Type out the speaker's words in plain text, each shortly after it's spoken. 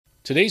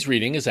Today's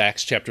reading is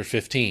Acts chapter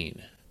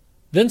 15.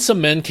 Then some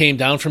men came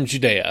down from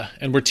Judea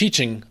and were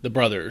teaching the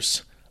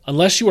brothers,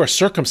 "Unless you are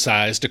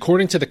circumcised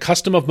according to the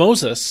custom of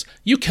Moses,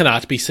 you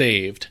cannot be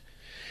saved."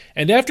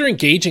 And after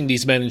engaging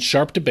these men in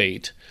sharp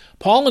debate,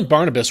 Paul and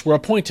Barnabas were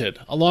appointed,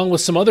 along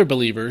with some other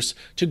believers,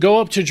 to go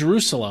up to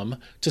Jerusalem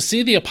to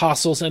see the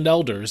apostles and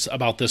elders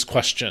about this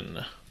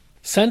question.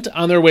 Sent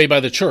on their way by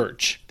the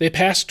church, they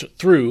passed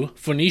through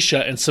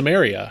Phoenicia and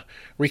Samaria,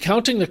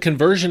 recounting the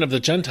conversion of the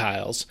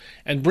Gentiles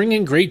and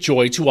bringing great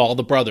joy to all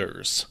the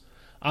brothers.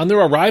 On their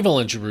arrival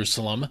in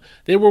Jerusalem,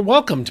 they were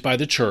welcomed by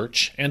the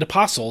church and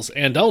apostles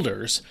and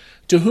elders,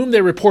 to whom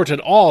they reported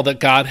all that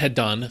God had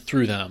done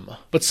through them.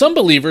 But some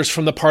believers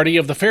from the party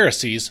of the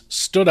Pharisees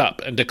stood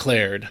up and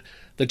declared,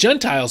 "The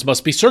Gentiles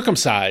must be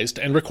circumcised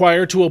and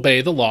required to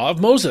obey the law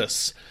of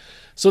Moses."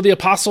 So the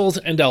apostles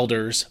and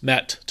elders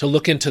met to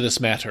look into this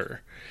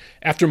matter.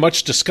 After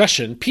much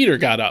discussion, Peter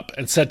got up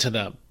and said to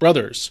them,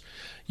 "Brothers,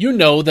 you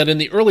know that in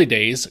the early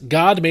days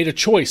God made a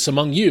choice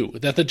among you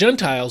that the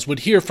Gentiles would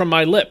hear from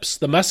my lips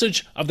the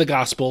message of the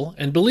gospel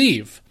and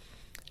believe.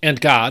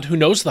 And God, who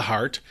knows the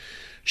heart,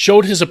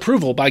 showed his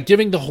approval by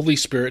giving the Holy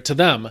Spirit to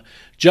them,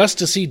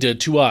 just as he did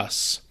to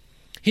us.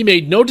 He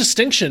made no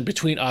distinction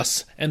between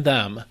us and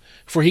them,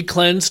 for he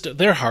cleansed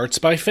their hearts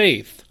by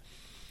faith.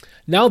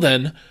 Now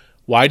then,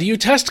 why do you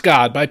test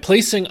God by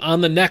placing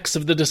on the necks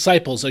of the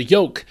disciples a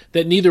yoke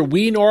that neither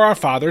we nor our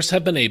fathers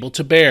have been able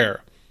to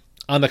bear?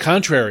 On the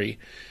contrary,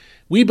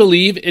 we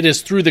believe it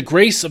is through the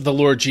grace of the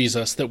Lord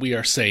Jesus that we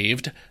are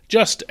saved,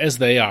 just as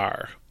they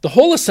are." The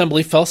whole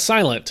assembly fell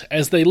silent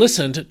as they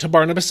listened to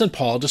Barnabas and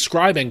Paul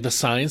describing the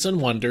signs and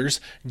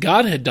wonders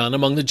God had done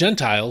among the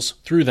Gentiles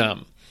through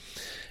them.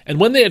 And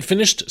when they had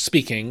finished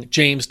speaking,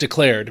 James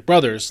declared,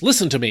 "Brothers,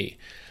 listen to me.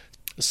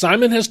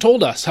 Simon has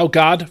told us how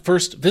God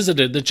first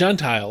visited the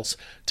Gentiles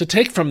to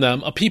take from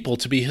them a people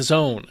to be his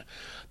own.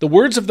 The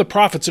words of the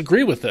prophets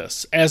agree with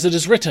this, as it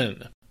is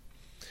written,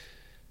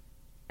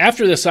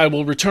 'After this I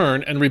will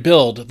return and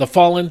rebuild the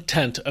fallen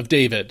tent of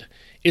David.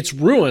 Its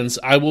ruins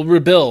I will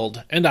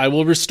rebuild, and I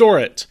will restore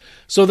it,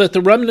 so that the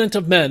remnant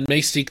of men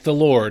may seek the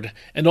Lord,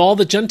 and all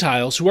the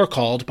Gentiles who are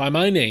called by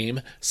my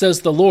name,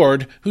 says the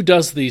Lord who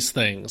does these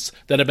things,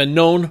 that have been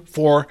known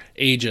for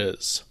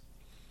ages.'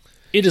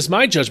 It is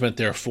my judgment,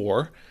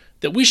 therefore,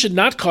 that we should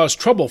not cause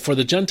trouble for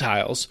the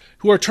Gentiles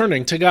who are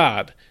turning to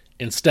God.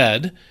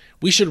 Instead,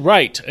 we should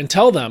write and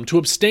tell them to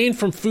abstain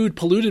from food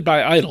polluted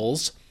by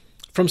idols,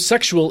 from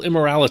sexual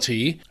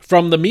immorality,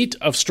 from the meat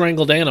of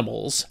strangled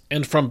animals,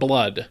 and from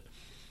blood.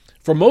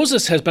 For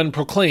Moses has been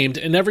proclaimed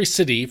in every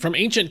city from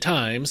ancient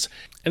times,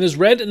 and is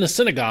read in the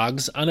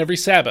synagogues on every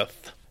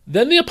Sabbath."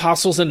 Then the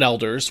apostles and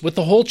elders, with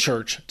the whole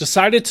church,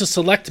 decided to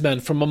select men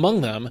from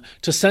among them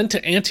to send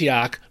to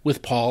Antioch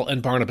with Paul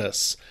and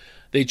Barnabas.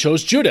 They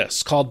chose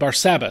Judas, called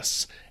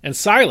Barsabbas, and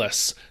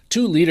Silas,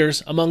 2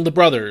 leaders among the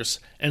brothers,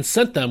 and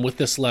sent them with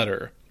this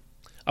letter.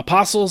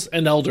 "Apostles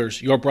and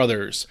elders, your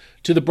brothers,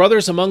 to the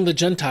brothers among the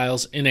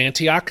Gentiles in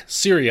Antioch,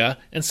 Syria,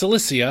 and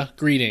Cilicia,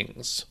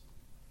 greetings.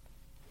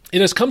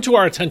 It has come to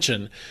our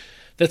attention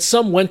that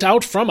some went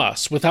out from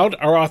us without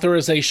our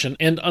authorization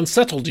and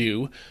unsettled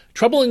you,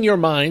 troubling your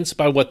minds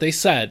by what they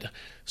said.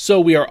 So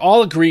we are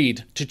all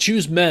agreed to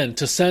choose men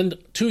to send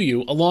to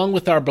you along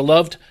with our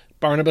beloved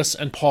Barnabas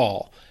and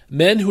Paul,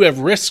 men who have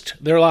risked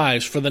their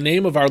lives for the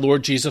name of our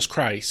Lord Jesus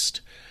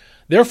Christ.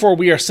 Therefore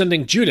we are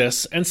sending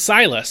Judas and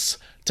Silas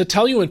to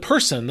tell you in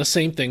person the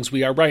same things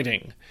we are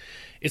writing.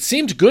 It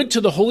seemed good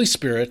to the Holy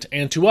Spirit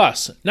and to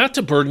us not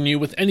to burden you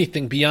with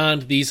anything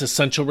beyond these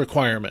essential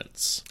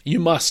requirements. You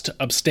must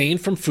abstain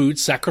from food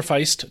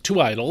sacrificed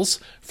to idols,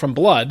 from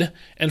blood,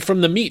 and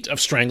from the meat of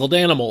strangled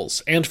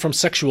animals, and from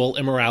sexual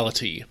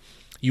immorality.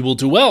 You will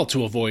do well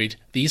to avoid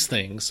these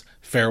things.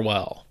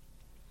 Farewell."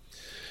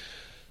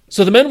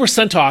 So the men were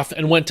sent off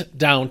and went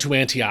down to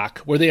Antioch,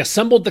 where they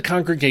assembled the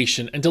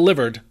congregation and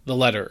delivered the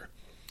letter.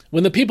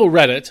 When the people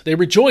read it, they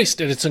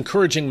rejoiced at its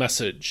encouraging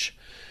message.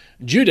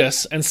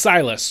 Judas and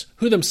Silas,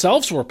 who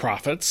themselves were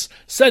prophets,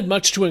 said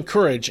much to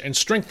encourage and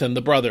strengthen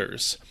the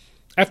brothers.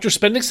 After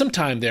spending some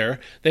time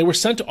there, they were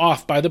sent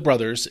off by the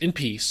brothers in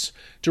peace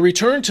to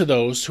return to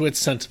those who had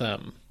sent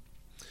them.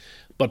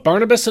 But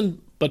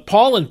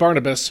Paul and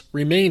Barnabas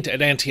remained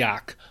at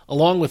Antioch,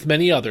 along with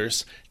many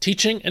others,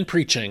 teaching and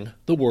preaching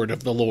the word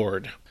of the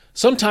Lord.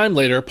 Some time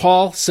later,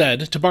 Paul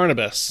said to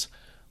Barnabas,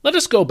 "Let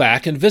us go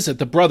back and visit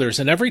the brothers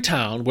in every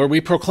town where we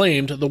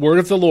proclaimed the word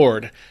of the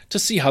Lord, to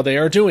see how they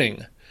are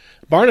doing."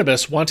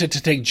 Barnabas wanted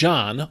to take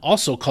John,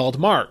 also called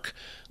Mark,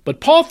 but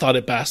Paul thought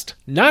it best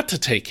not to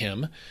take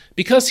him,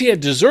 because he had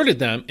deserted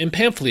them in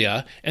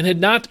Pamphylia and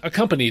had not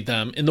accompanied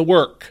them in the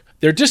work.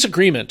 Their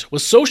disagreement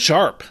was so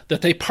sharp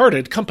that they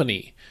parted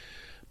company.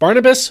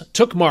 Barnabas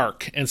took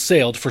Mark and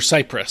sailed for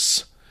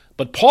Cyprus,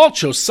 but Paul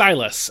chose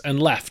Silas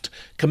and left,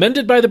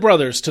 commended by the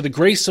brothers to the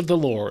grace of the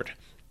Lord.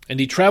 And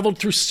he traveled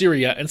through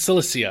Syria and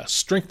Cilicia,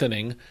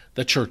 strengthening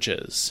the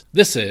churches.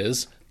 This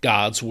is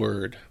God's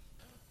Word.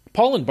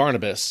 Paul and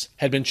Barnabas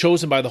had been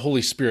chosen by the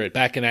Holy Spirit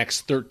back in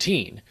Acts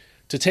 13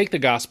 to take the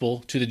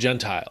gospel to the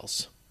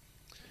Gentiles.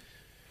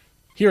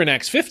 Here in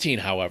Acts 15,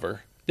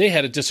 however, they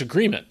had a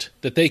disagreement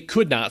that they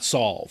could not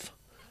solve.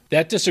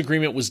 That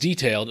disagreement was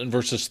detailed in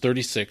verses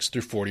 36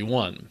 through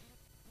 41.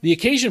 The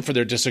occasion for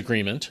their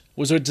disagreement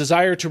was a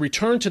desire to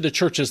return to the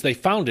churches they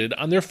founded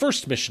on their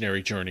first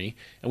missionary journey,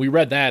 and we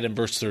read that in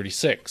verse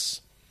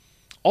 36.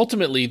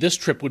 Ultimately, this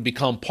trip would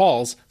become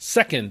Paul's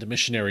second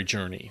missionary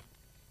journey.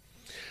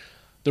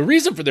 The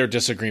reason for their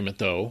disagreement,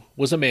 though,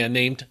 was a man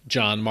named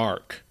John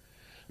Mark.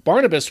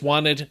 Barnabas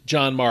wanted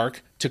John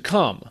Mark to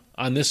come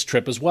on this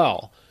trip as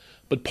well,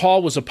 but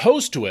Paul was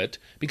opposed to it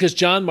because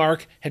John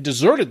Mark had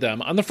deserted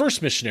them on the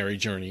first missionary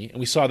journey, and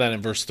we saw that in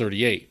verse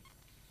 38.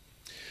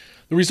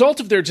 The result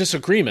of their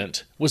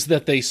disagreement was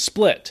that they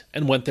split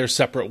and went their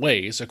separate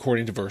ways,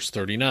 according to verse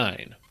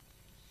 39.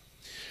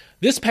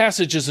 This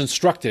passage is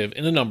instructive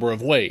in a number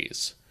of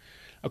ways.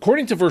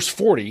 According to verse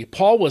 40,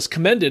 Paul was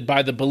commended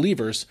by the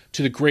believers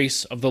to the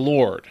grace of the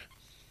Lord.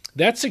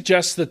 That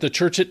suggests that the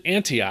church at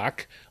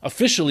Antioch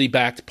officially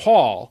backed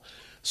Paul,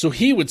 so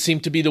he would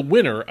seem to be the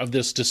winner of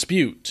this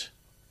dispute.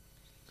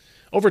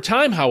 Over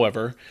time,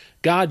 however,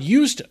 God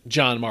used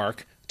John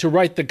Mark to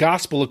write the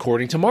gospel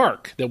according to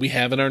Mark that we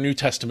have in our New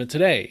Testament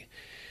today.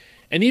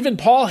 And even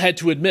Paul had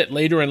to admit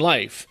later in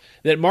life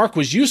that Mark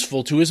was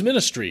useful to his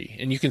ministry,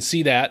 and you can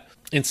see that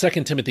in 2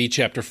 Timothy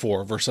chapter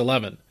 4, verse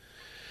 11.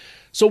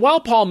 So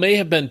while Paul may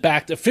have been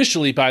backed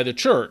officially by the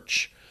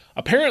church,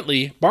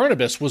 apparently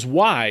Barnabas was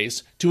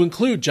wise to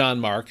include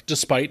John Mark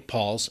despite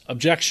Paul's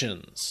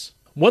objections.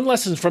 One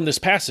lesson from this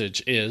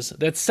passage is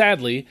that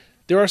sadly,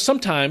 there are some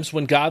times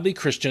when godly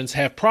Christians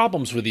have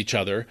problems with each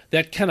other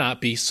that cannot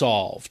be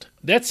solved.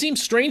 That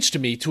seems strange to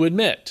me to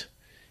admit.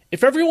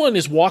 If everyone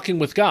is walking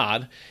with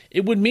God,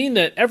 it would mean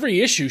that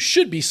every issue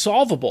should be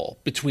solvable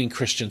between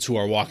Christians who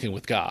are walking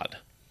with God.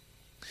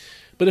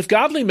 But if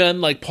godly men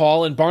like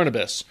Paul and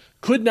Barnabas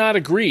could not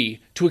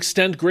agree to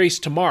extend grace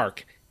to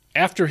Mark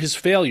after his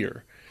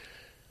failure,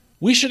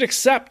 we should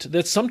accept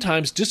that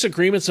sometimes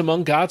disagreements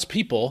among God's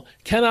people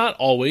cannot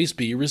always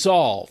be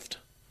resolved.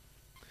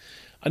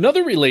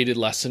 Another related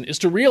lesson is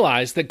to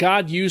realize that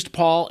God used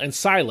Paul and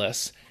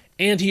Silas,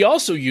 and he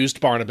also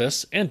used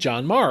Barnabas and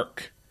John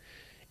Mark.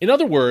 In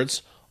other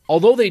words,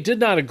 although they did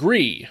not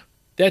agree,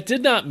 that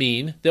did not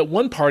mean that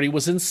one party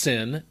was in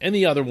sin and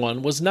the other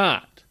one was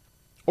not,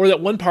 or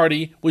that one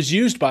party was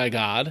used by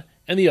God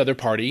and the other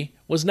party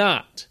was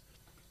not.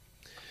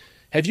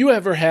 Have you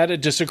ever had a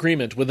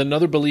disagreement with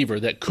another believer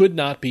that could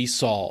not be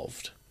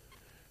solved?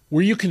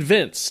 Were you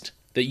convinced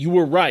that you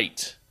were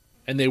right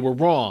and they were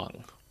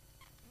wrong?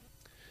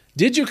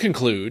 Did you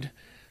conclude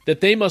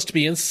that they must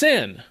be in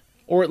sin,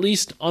 or at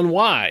least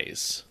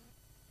unwise?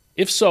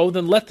 If so,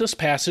 then let this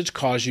passage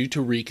cause you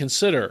to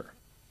reconsider.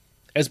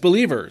 As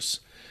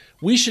believers,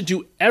 we should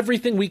do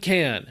everything we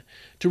can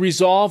to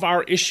resolve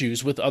our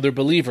issues with other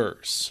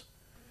believers.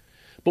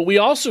 But we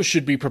also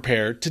should be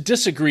prepared to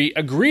disagree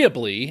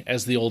agreeably,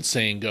 as the old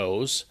saying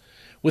goes,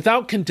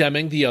 without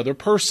condemning the other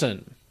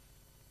person.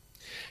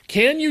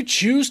 Can you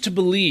choose to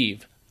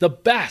believe the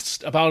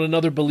best about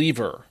another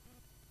believer,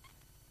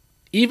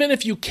 even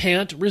if you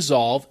can't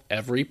resolve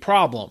every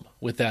problem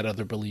with that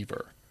other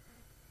believer?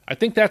 I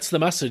think that's the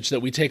message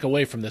that we take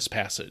away from this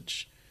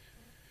passage.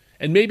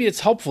 And maybe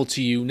it's helpful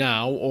to you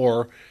now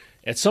or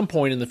at some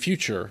point in the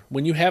future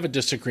when you have a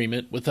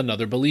disagreement with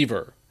another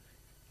believer.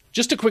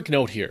 Just a quick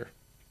note here.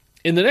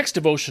 In the next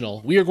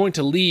devotional, we are going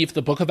to leave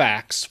the book of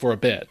Acts for a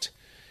bit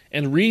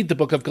and read the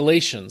book of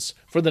Galatians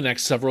for the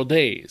next several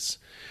days.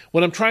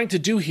 What I'm trying to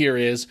do here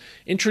is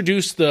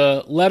introduce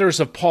the letters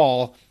of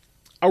Paul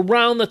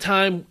around the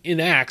time in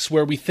Acts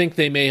where we think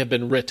they may have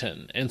been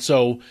written. And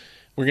so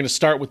we're going to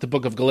start with the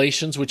book of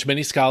Galatians, which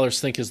many scholars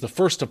think is the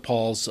first of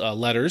Paul's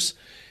letters,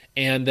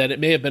 and that it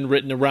may have been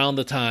written around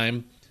the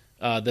time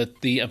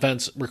that the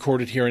events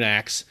recorded here in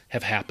Acts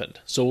have happened.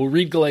 So we'll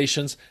read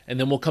Galatians, and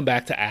then we'll come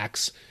back to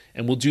Acts,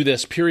 and we'll do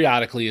this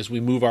periodically as we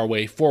move our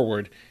way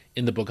forward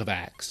in the book of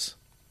Acts.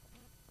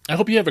 I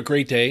hope you have a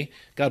great day.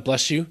 God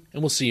bless you,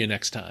 and we'll see you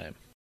next time.